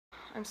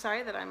I'm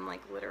sorry that I'm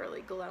like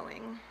literally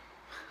glowing.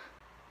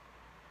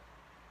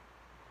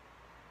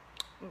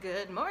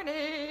 Good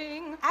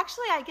morning.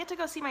 Actually, I get to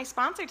go see my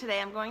sponsor today.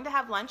 I'm going to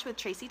have lunch with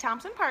Tracy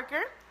Thompson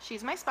Parker.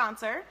 She's my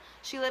sponsor.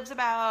 She lives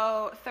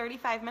about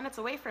 35 minutes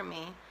away from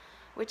me,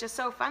 which is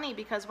so funny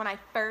because when I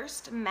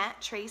first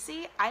met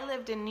Tracy, I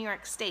lived in New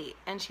York State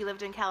and she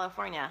lived in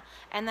California.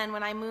 And then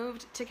when I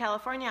moved to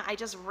California, I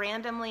just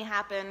randomly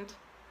happened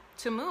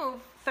to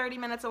move 30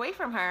 minutes away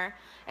from her.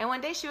 And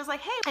one day she was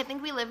like, hey, I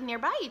think we live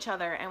nearby each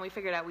other. And we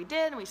figured out we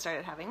did, and we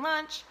started having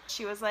lunch.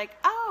 She was like,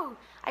 oh,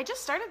 I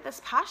just started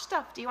this Posh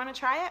stuff. Do you want to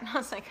try it? And I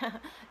was like,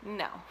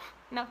 no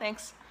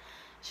thanks.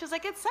 She was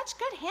like, it's such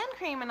good hand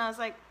cream. And I was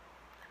like,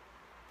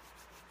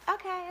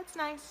 okay, it's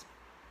nice.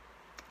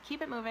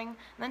 Keep it moving. And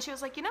then she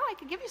was like, you know, I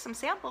could give you some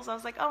samples. I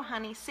was like, oh,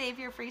 honey, save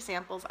your free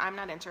samples. I'm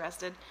not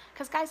interested.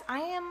 Because, guys, I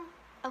am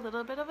a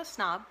little bit of a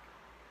snob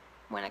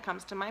when it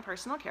comes to my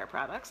personal care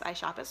products. I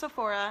shop at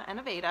Sephora and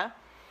Aveda,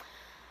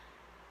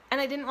 and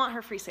I didn't want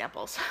her free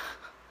samples.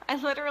 I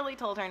literally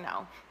told her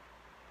no,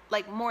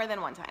 like more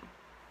than one time.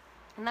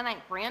 And then I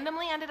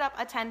randomly ended up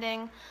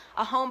attending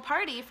a home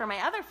party for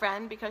my other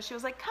friend because she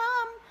was like,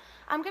 come,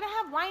 I'm gonna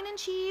have wine and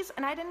cheese.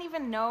 And I didn't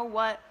even know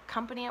what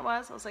company it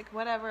was. I was like,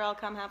 whatever, I'll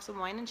come have some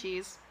wine and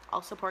cheese.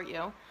 I'll support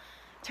you.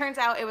 Turns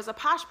out it was a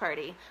Posh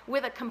party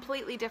with a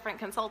completely different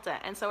consultant.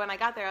 And so when I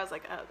got there, I was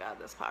like, oh God,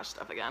 this Posh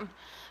stuff again.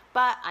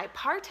 But I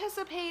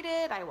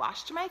participated. I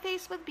washed my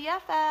face with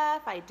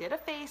BFF. I did a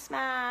face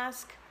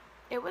mask.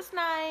 It was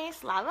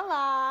nice, la la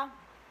la.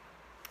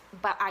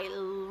 But I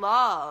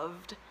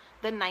loved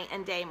the Night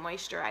and Day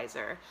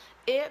moisturizer.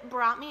 It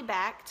brought me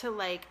back to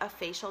like a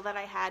facial that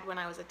I had when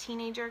I was a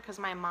teenager because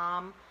my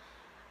mom,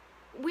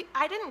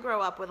 I didn't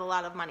grow up with a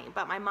lot of money,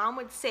 but my mom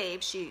would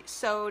save. She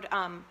sewed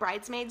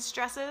bridesmaids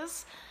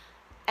dresses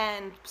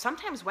and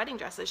sometimes wedding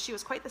dresses. She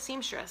was quite the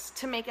seamstress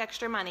to make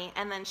extra money,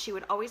 and then she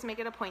would always make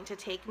it a point to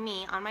take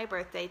me on my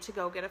birthday to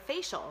go get a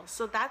facial.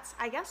 So that's,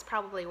 I guess,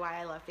 probably why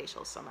I love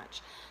facials so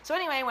much. So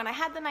anyway, when I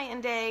had the Night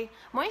and Day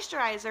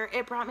moisturizer,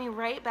 it brought me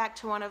right back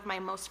to one of my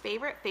most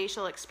favorite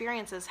facial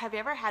experiences. Have you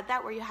ever had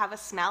that where you have a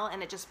smell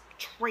and it just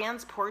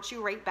transports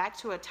you right back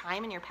to a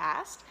time in your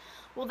past?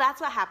 Well,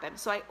 that's what happened.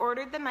 So I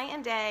ordered the Night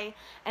and Day,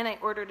 and I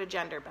ordered a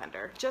gender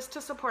bender just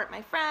to support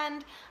my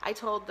friend. I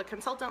told the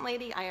consultant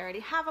lady I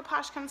already have a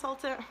Posh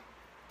consultant.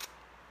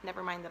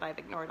 Never mind that I've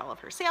ignored all of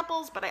her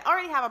samples, but I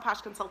already have a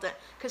Posh consultant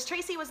because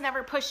Tracy was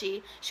never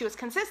pushy. She was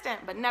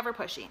consistent, but never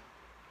pushy.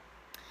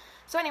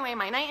 So anyway,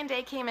 my Night and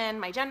Day came in,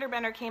 my gender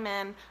bender came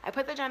in. I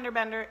put the gender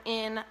bender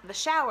in the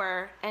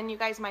shower, and you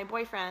guys, my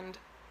boyfriend,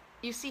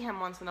 you see him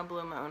once in a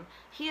blue moon.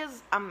 He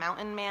is a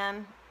mountain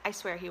man. I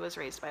swear he was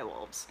raised by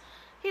wolves.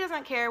 He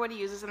doesn't care what he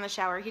uses in the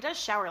shower. He does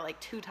shower like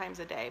 2 times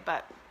a day,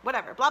 but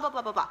whatever, blah, blah,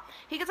 blah, blah, blah.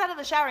 He gets out of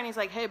the shower and he's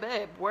like, hey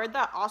babe, where'd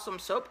that awesome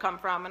soap come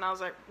from? And I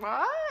was like,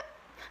 what?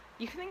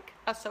 You think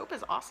a soap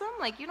is awesome?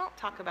 Like, you don't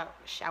talk about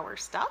shower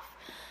stuff.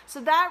 So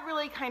that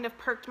really kind of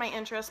perked my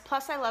interest.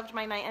 Plus I loved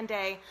my Night and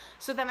Day.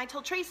 So then I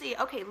told Tracy,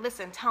 okay,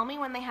 listen, tell me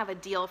when they have a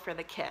deal for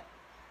the kit.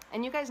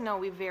 And you guys know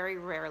we very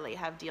rarely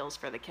have deals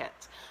for the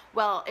kits.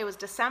 Well, it was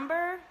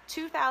December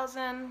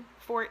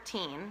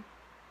 2014,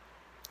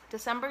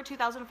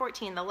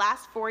 the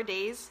last 4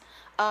 days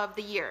of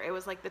the year. It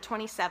was like the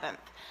 27th.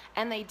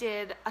 And they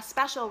did a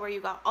special where you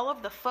got all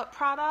of the foot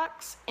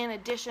products in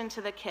addition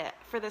to the kit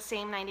for the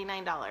same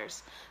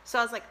 $99. So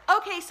I was like,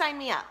 okay, sign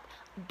me up.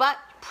 But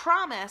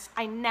promise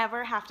I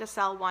never have to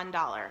sell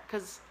 $1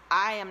 because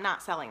I am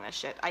not selling this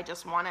shit. I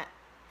just want it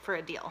for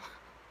a deal.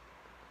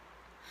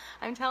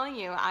 I'm telling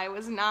you, I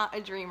was not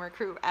a dream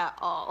recruit at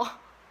all.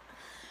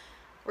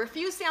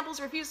 Refuse samples,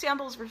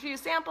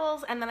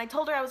 and then I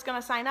told her I was going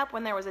to sign up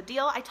when there was a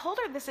deal. I told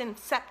her this in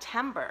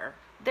September.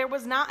 There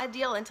was not a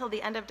deal until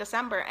the end of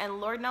December,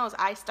 and Lord knows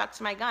I stuck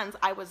to my guns.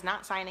 I was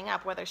not signing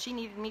up, whether she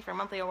needed me for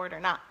monthly award or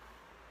not.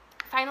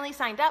 Finally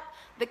signed up.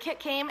 The kit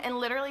came and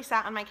literally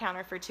sat on my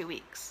counter for 2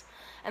 weeks.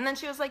 And then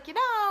she was like, you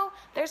know,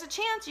 there's a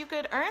chance you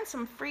could earn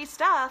some free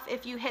stuff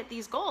if you hit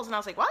these goals. And I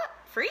was like, what?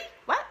 Free?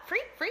 What?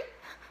 Free?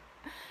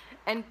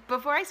 And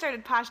before I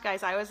started Posh,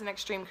 guys, I was an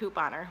extreme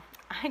couponer.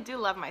 I do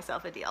love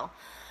myself a deal.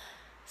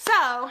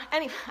 So,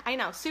 anyway, I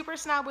know, super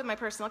snob with my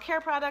personal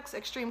care products,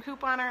 extreme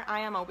couponer. I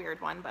am a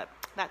weird one, but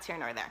that's here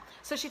nor there.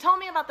 So she told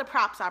me about the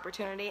props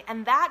opportunity,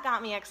 and that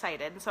got me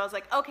excited. And so I was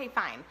like, okay,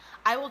 fine.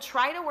 I will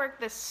try to work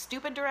this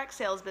stupid direct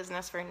sales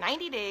business for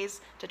 90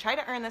 days to try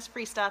to earn this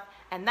free stuff,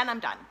 and then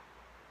I'm done.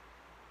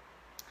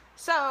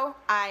 So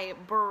I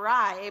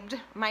bribed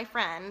my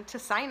friend to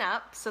sign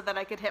up so that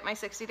I could hit my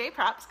 60-day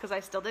props because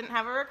I still didn't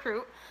have a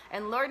recruit.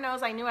 And Lord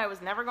knows I knew I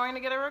was never going to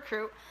get a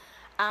recruit.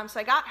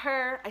 So I got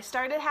her. I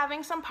started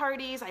having some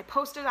parties. I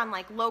posted on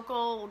like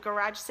local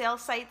garage sale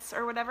sites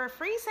or whatever,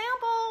 free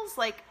samples.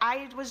 Like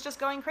I was just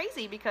going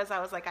crazy because I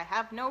was like, I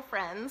have no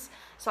friends,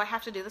 so I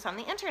have to do this on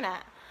the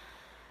internet.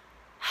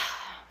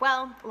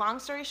 Well, long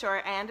story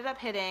short, I ended up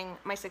hitting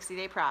my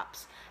 60-day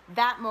props.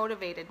 That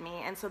motivated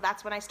me, and so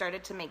that's when I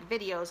started to make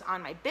videos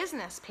on my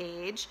business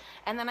page,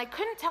 and then I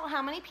couldn't tell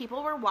how many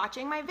people were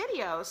watching my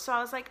videos, so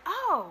I was like,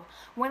 oh,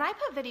 when I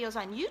put videos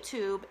on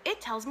YouTube, it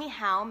tells me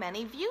how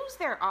many views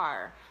there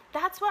are.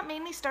 That's what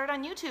made me start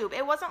on YouTube.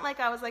 It wasn't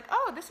like I was like,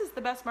 oh, this is the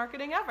best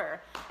marketing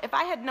ever. If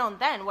I had known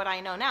then what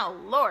I know now,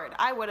 Lord,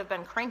 I would have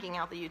been cranking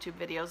out the YouTube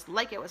videos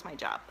like it was my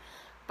job.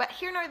 But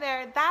here nor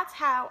there, that's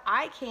how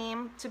I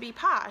came to be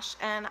Posh,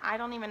 and I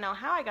don't even know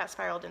how I got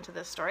spiraled into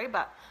this story,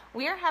 but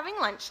we are having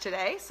lunch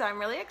today, so I'm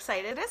really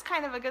excited. It is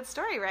kind of a good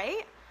story,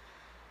 right?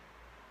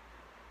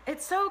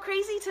 It's so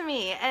crazy to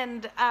me,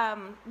 and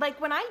like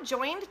when I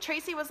joined,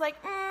 Tracy was like,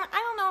 I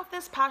don't know if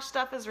this Posh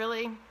stuff is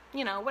really,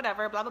 you know,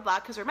 whatever, blah, blah, blah,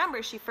 because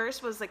remember, she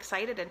first was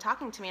excited and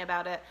talking to me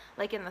about it,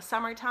 like in the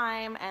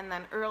summertime and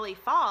then early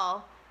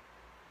fall.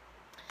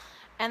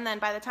 And then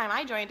by the time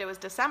I joined, it was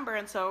December,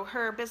 and so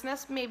her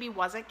business maybe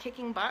wasn't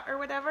kicking butt or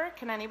whatever.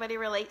 Can anybody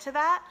relate to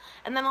that?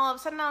 And then all of a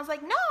sudden I was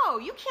like, no,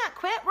 you can't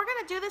quit. We're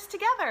going to do this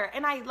together.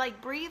 And I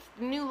like breathed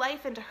new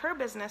life into her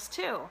business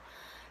too.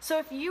 So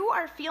if you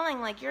are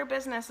feeling like your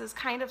business is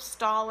kind of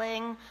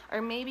stalling,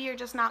 or maybe you're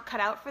just not cut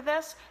out for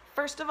this,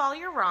 first of all,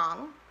 you're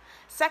wrong.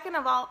 Second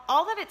of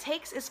all that it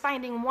takes is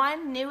finding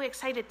one new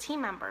excited team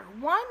member.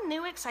 One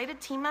new excited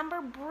team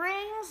member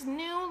brings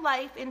new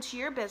life into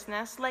your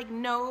business like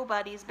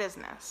nobody's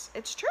business.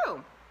 It's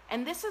true.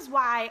 And this is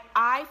why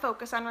I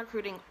focus on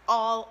recruiting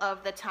all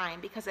of the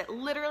time, because it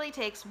literally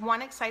takes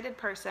one excited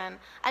person.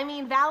 I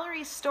mean,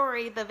 Valerie's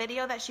story, the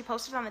video that she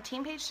posted on the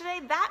team page today,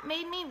 that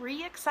made me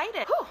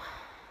re-excited. Whew.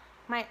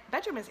 My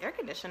bedroom is air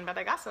conditioned, but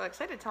I got so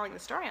excited telling the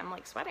story, I'm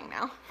like sweating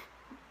now.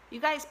 You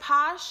guys,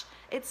 Posh,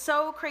 it's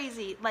so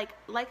crazy.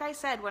 Like I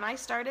said, when I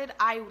started,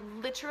 I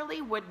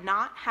literally would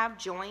not have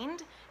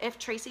joined if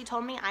Tracy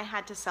told me I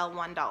had to sell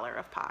 $1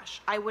 of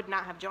Posh. I would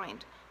not have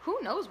joined. Who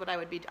knows what I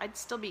would be? I'd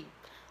still be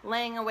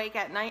laying awake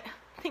at night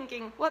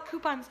thinking, what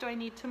coupons do I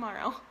need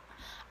tomorrow?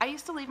 I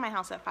used to leave my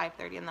house at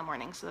 5:30 in the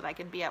morning so that I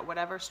could be at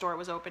whatever store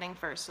was opening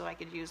first so I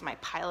could use my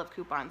pile of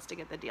coupons to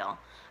get the deal.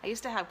 I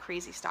used to have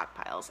crazy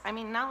stockpiles. I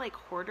mean, not like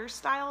hoarder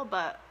style,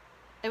 but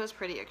it was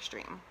pretty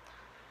extreme.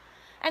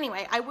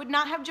 Anyway, I would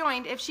not have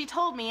joined if she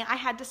told me I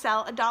had to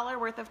sell $1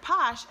 worth of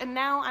Posh, and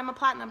now I'm a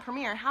Platinum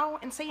Premier. How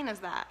insane is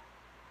that?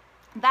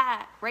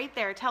 That right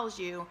there tells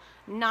you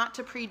not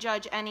to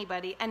prejudge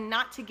anybody and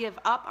not to give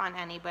up on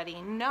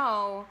anybody.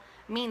 No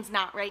means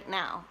not right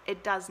now.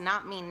 It does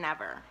not mean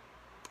never.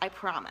 I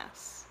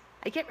promise.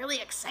 I get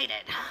really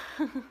excited.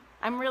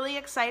 I'm really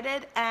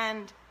excited,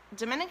 and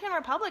Dominican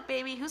Republic,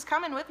 baby, who's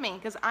coming with me?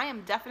 Because I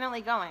am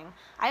definitely going.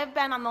 I have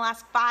been on the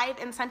last 5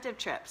 incentive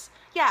trips.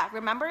 Yeah,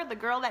 remember the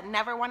girl that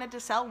never wanted to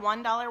sell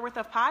 $1 worth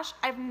of Posh?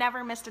 I've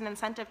never missed an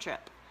incentive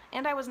trip.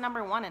 And I was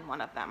 #1 in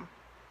one of them.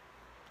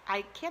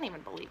 I can't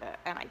even believe it,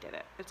 and I did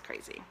it. It's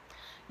crazy.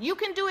 You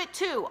can do it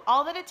too.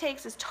 All that it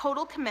takes is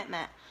total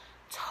commitment.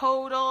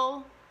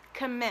 Total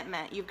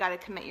commitment. You've got to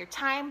commit your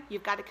time.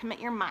 You've got to commit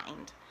your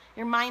mind.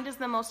 Your mind is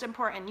the most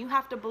important. You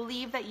have to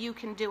believe that you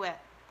can do it.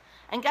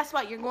 And guess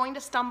what? You're going to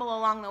stumble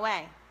along the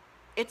way.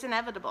 It's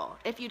inevitable.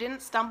 If you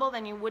didn't stumble,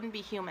 then you wouldn't be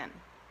human.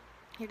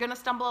 You're going to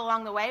stumble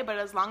along the way, but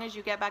as long as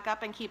you get back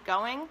up and keep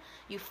going,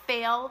 you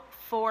fail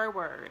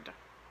forward.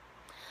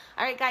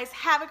 All right, guys,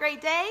 have a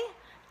great day,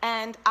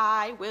 and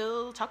I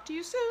will talk to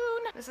you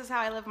soon. This is how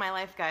I live my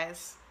life,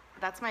 guys.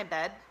 That's my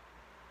bed.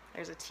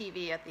 There's a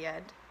TV at the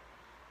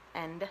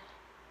end.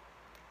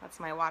 That's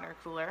my water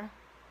cooler.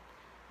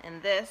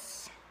 And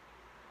this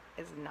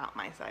is not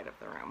my side of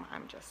the room,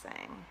 I'm just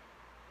saying.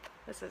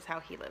 This is how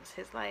he lives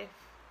his life.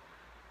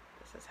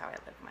 This is how I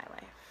live my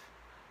life.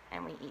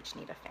 And we each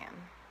need a fan.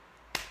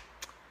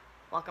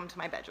 Welcome to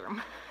my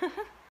bedroom.